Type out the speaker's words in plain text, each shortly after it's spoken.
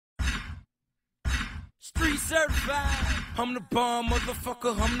Street certified. I'm the bomb,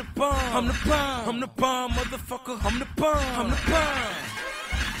 motherfucker. I'm the bomb. I'm the bomb. I'm the bomb, motherfucker. I'm the bomb. I'm the bomb.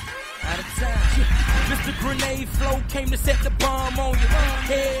 Out of time. Mr. Grenade Flow came to set the bomb on you.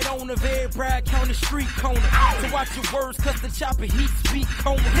 Head on the Red Bragg County street corner. So watch your words, cause the chopper heat speak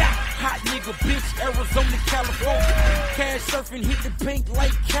coma. Hot nigga, bitch, Arizona, California. Cash surfing, hit the pink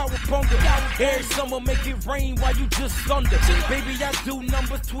like cowabunga. Every summer make it rain while you just thunder. Baby, I do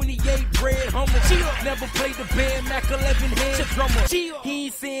numbers 28 red Hummer. Never played the band, Mac 11 hand drummer. He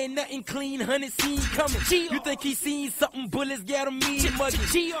ain't saying nothing clean, 100 scene coming. You think he seen something, bullets got him mean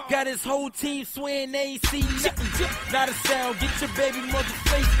muggy. Got his whole team swearing they ain't seen nothing. Not a sound, get your baby mother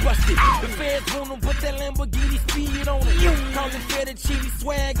face busted. The feds want him, but that Lamborghini speed on him. Call him fettuccine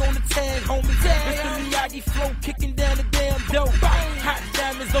swag on the tag, homie. Mr. Miyagi Flow kicking down the damn dope. Hot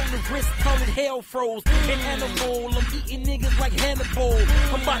diamonds on the wrist, call it hell froze. An animal, I'm eating niggas like Hannibal.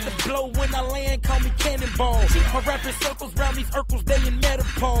 I'm about to blow when I land, call me Cannonball. I'm rapping circles round these Urkels, they in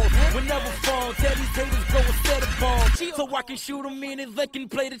menopause. Will never fall, tell these haters go instead of ball. So I can shoot them in and they can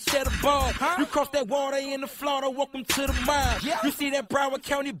play the cheddar ball. You cross that water in the Florida, welcome to the mob. You see that Broward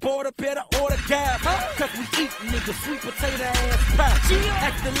County border, better order guy. Cause we eat niggas, sweet potato ass pie.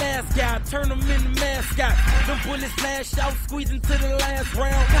 Act the last guy, turn them into mascots. Them bullets lash out, squeezing to the last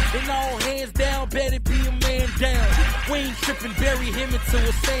round. And all hands down, better be a man down. We ain't tripping, bury him into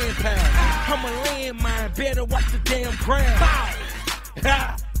a sand pile. I'm a landmine, better watch the damn ground.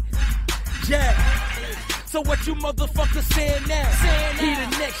 Yeah. So what you motherfuckers saying now? He the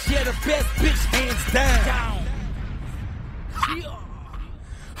next, yeah, the best bitch, hands down.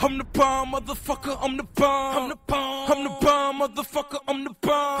 I'm the bomb, motherfucker, I'm the bomb. I'm the bomb. I'm the bomb, motherfucker, I'm the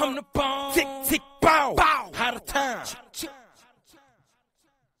bomb. I'm the bomb. Tick, tick, bow. Bow. Out of time.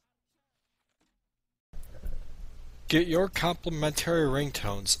 Get your complimentary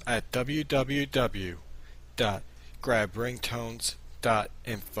ringtones at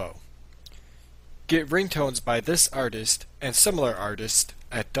www.grabringtones.info. Get ringtones by this artist and similar artists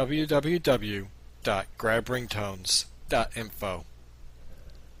at www.grabringtones.info.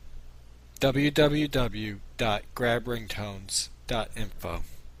 www.grabringtones.info.